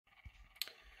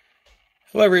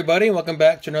Hello everybody, welcome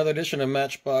back to another edition of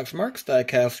Matchbox Mark's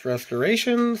Diecast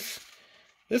Restorations.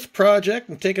 This project,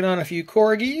 I'm taking on a few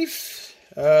Corgis.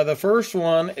 The first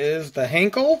one is the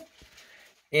Heinkel.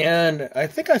 And I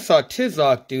think I saw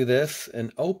Tizok do this in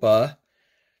Opa,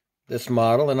 this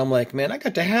model. And I'm like, man, I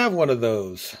got to have one of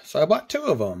those. So I bought two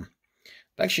of them.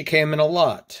 It actually came in a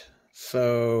lot.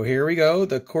 So here we go,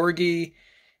 the Corgi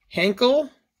Heinkels.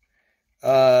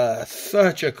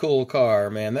 Such a cool car,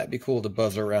 man. That'd be cool to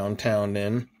buzz around town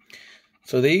in.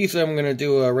 So these I'm going to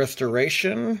do a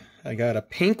restoration. I got a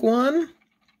pink one.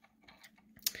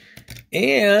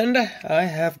 And I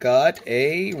have got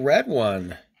a red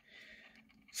one.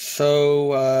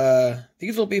 So,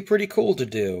 these will be pretty cool to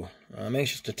do. I'm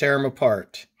anxious to tear them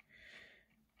apart.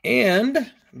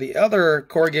 And the other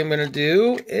Corgi I'm going to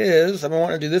do is, I've been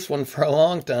wanting to do this one for a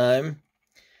long time.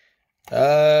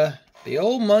 The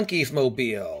old Monkee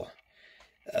Mobile.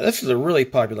 This is a really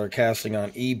popular casting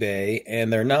on eBay,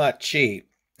 and they're not cheap.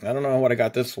 I don't know what I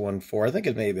got this one for. I think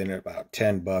it may have been about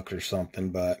 $10 or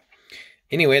something, but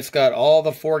anyway, it's got all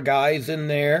the four guys in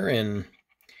there, and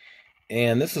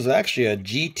this is actually a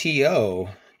GTO.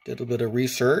 Did a bit of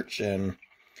research, and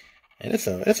it's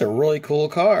a really cool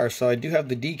car. So I do have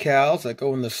the decals that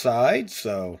go in the side,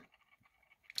 so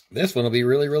this one will be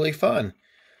really, really fun.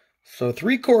 So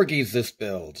 3 Corgis this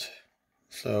build.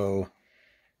 So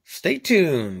stay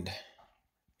tuned.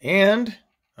 And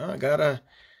I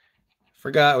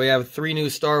forgot we have 3 new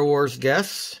Star Wars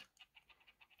guests.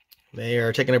 They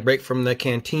are taking a break from the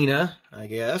cantina, I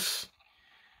guess.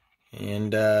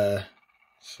 And so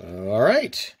all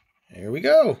right, here we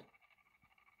go.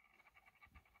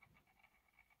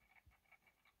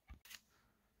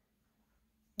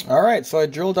 All right, so I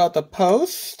drilled out the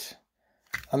post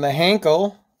on the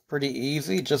Heinkel. Pretty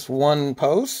easy, just one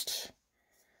post.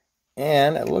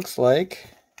 And it looks like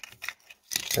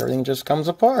everything just comes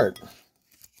apart.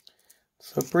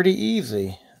 So pretty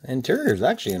easy. The interior is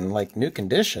actually in like new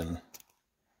condition.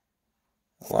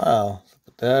 Wow. So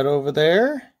put that over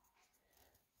there.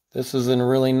 This is in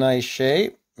really nice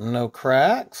shape. No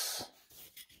cracks.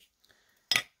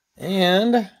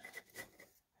 And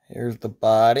here's the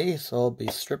body. So I'll be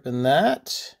stripping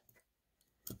that.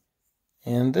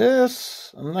 And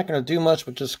this, I'm not going to do much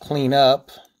but just clean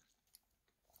up.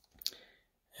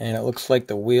 And it looks like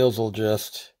the wheels will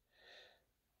just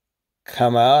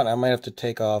come out. I might have to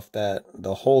take off the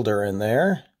holder in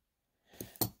there.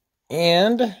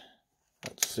 And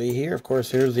let's see here. Of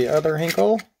course, here's the other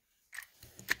Heinkel.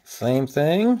 Same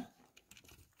thing.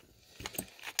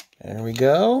 There we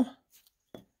go.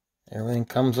 Everything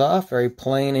comes off. Very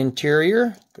plain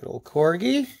interior. Good old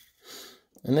Corgi.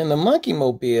 And then the Monkee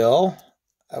Mobile,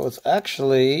 it's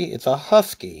a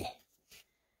Husky.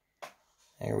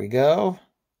 There we go.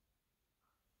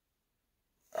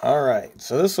 Alright,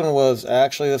 so this one was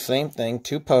actually the same thing,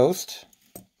 2 posts.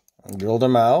 I drilled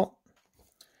them out.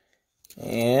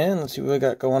 And let's see what we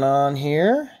got going on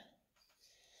here.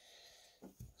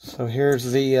 So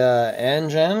here's the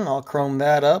engine. I'll chrome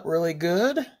that up really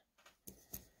good.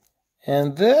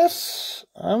 And this,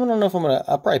 I don't know if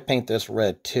I'll probably paint this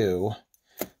red too.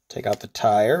 Take out the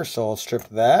tire, so I'll strip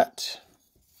that.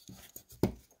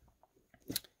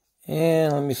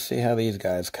 And let me see how these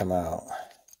guys come out.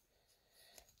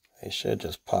 They should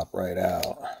just pop right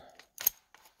out.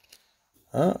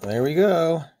 Oh, there we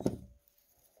go.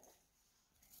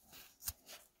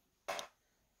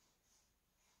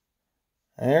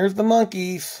 There's the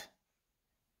monkeys.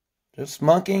 Just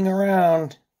monkeying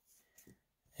around.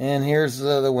 And here's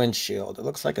the windshield. It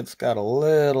looks like it's got a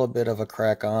little bit of a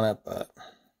crack on it, but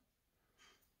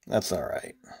that's all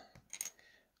right.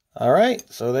 All right,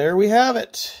 so there we have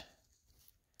it.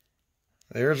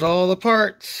 There's all the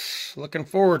parts. Looking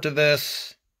forward to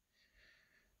this.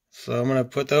 So I'm going to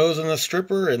put those in the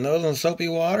stripper and those in soapy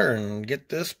water and get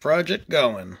this project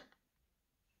going.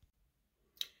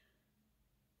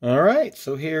 All right,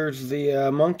 so here's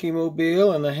the Monkee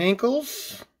Mobile and the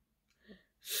Heinkels.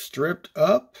 Stripped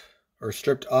up, or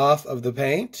stripped off of the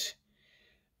paint.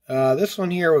 This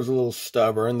one here was a little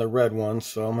stubborn, the red one,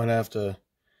 so I'm going to have to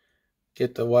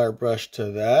get the wire brush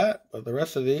to that. But the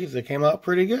rest of these, they came out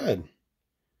pretty good.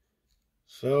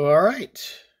 So, all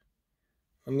right.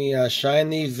 Let me shine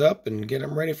these up and get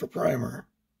them ready for primer.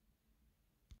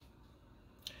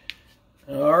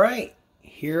 All right.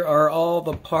 Here are all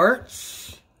the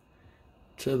parts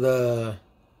to the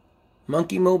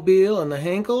Monkee Mobile and the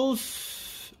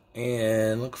Heinkels.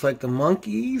 And looks like the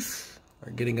monkeys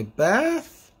are getting a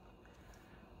bath.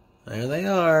 There they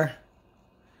are.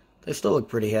 They still look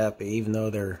pretty happy, even though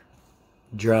they're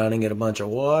drowning in a bunch of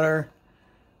water.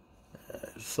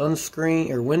 Sunscreen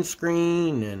or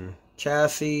windscreen and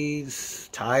chassis,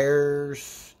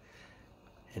 tires,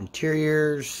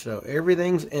 interiors, so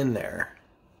everything's in there.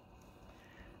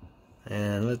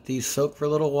 And let these soak for a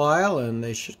little while and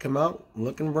they should come out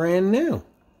looking brand new.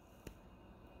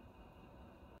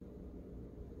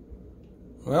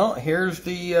 Well, here's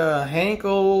the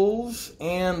Heinkels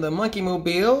and the Monkee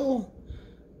Mobile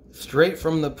straight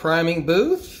from the priming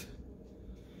booth.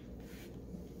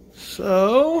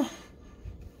 So,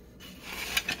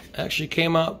 actually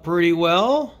came out pretty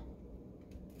well.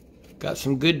 Got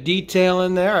some good detail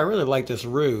in there. I really like this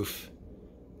roof,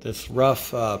 this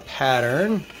rough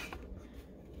pattern.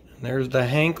 And there's the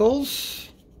Heinkels.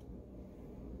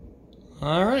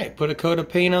 All right, put a coat of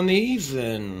paint on these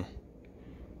and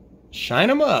shine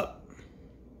them up.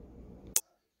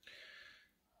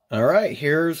 All right,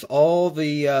 here's all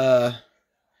the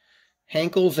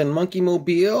Heinkels and Monkee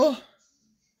Mobile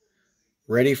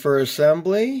ready for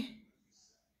assembly.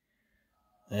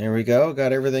 There we go.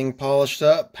 Got everything polished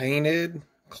up, painted,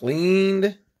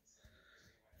 cleaned,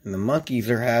 and the monkeys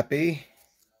are happy.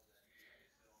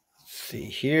 Let's see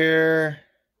here.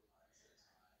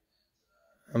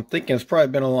 I'm thinking it's probably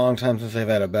been a long time since they've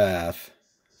had a bath.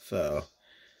 So,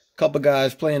 a couple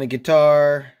guys playing a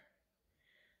guitar.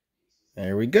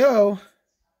 There we go.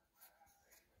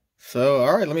 So,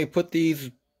 all right, let me put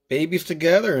these babies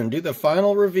together and do the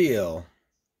final reveal.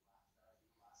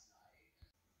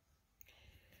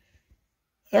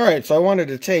 All right, so I wanted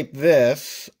to tape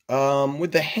this.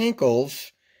 With the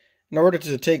Heinkels, in order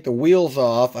to take the wheels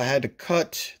off, I had to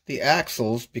cut the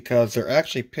axles because they're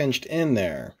actually pinched in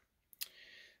there.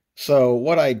 So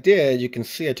what I did, you can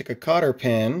see I took a cotter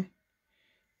pin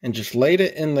and just laid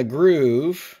it in the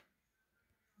groove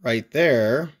right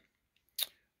there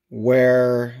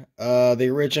where the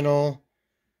original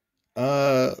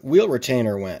wheel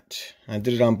retainer went. I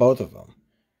did it on both of them.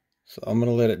 So I'm going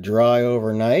to let it dry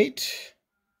overnight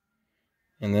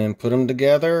and then put them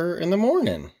together in the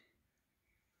morning.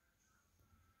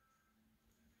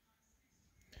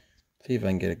 See if I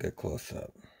can get a good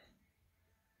close-up.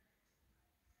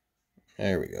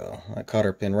 There we go. I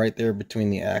cotter pin right there between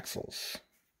the axles.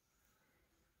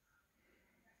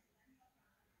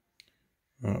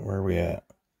 Where are we at?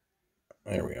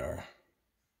 There we are.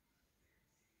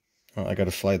 Oh, I got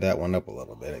to slide that one up a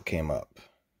little bit. It came up.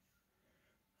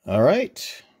 All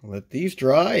right. Let these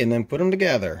dry and then put them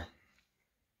together.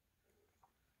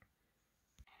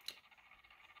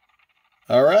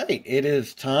 All right. It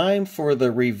is time for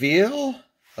the reveal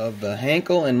of the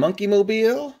Heinkel and Monkee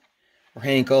Mobile. Or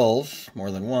Heinkels,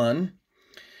 more than one.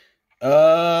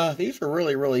 These are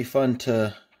really, really fun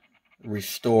to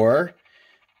restore.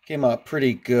 Came out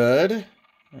pretty good.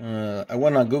 I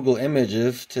went on Google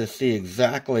Images to see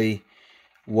exactly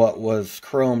what was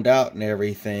chromed out and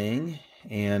everything.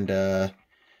 And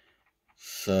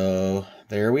so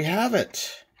there we have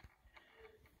it.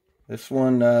 This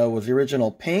one was the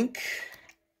original pink.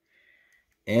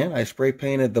 And I spray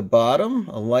painted the bottom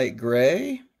a light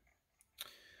gray.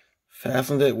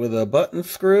 Fastened it with a button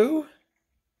screw.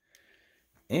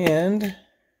 And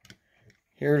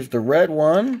here's the red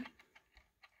one.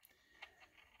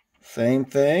 Same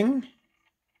thing.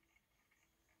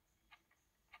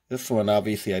 This one,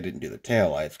 obviously, I didn't do the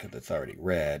taillights because it's already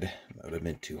red. That would have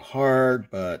been too hard,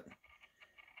 but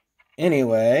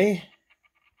anyway.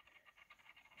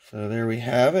 So there we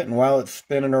have it. And while it's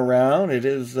spinning around, it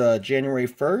is January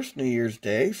 1st, New Year's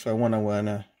Day. So I want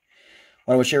to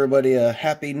wish everybody a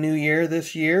happy new year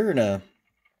this year and a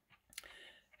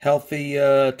healthy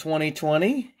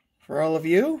 2020 for all of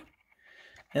you.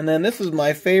 And then this is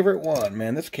my favorite one.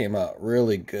 Man, this came out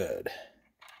really good.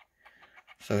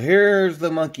 So here's the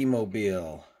Monkee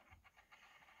Mobile.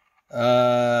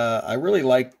 I really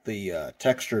like the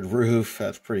textured roof.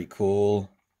 That's pretty cool.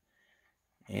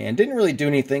 And didn't really do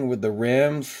anything with the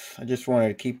rims. I just wanted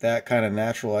to keep that kind of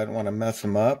natural. I didn't want to mess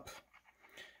them up.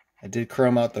 I did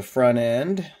chrome out the front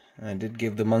end. I did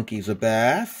give the monkeys a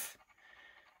bath.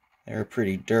 They're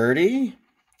pretty dirty.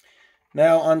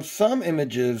 Now, on some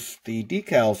images, the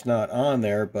decal's not on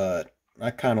there, but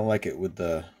I kind of like it with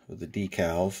the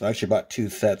decals. I actually bought 2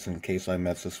 sets in case I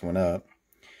mess this one up.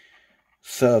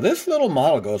 So this little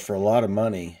model goes for a lot of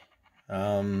money.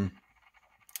 But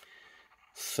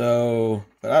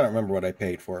I don't remember what I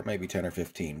paid for it. Maybe 10 or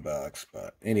 15 bucks.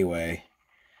 But anyway,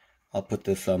 I'll put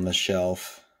this on the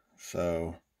shelf.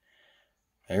 So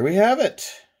there we have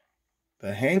it.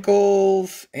 The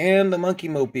Heinkels and the Monkee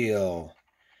Mobile.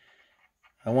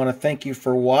 I want to thank you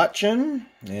for watching,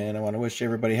 and I want to wish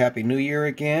everybody Happy New Year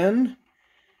again.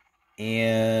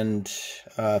 And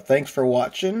thanks for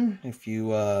watching. If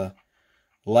you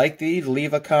like these,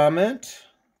 leave a comment,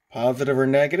 positive or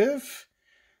negative.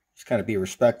 Just kind of be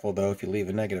respectful, though, if you leave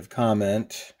a negative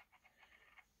comment.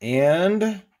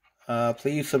 And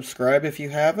please subscribe if you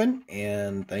haven't.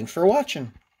 And thanks for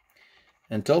watching.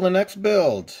 Until the next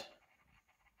build.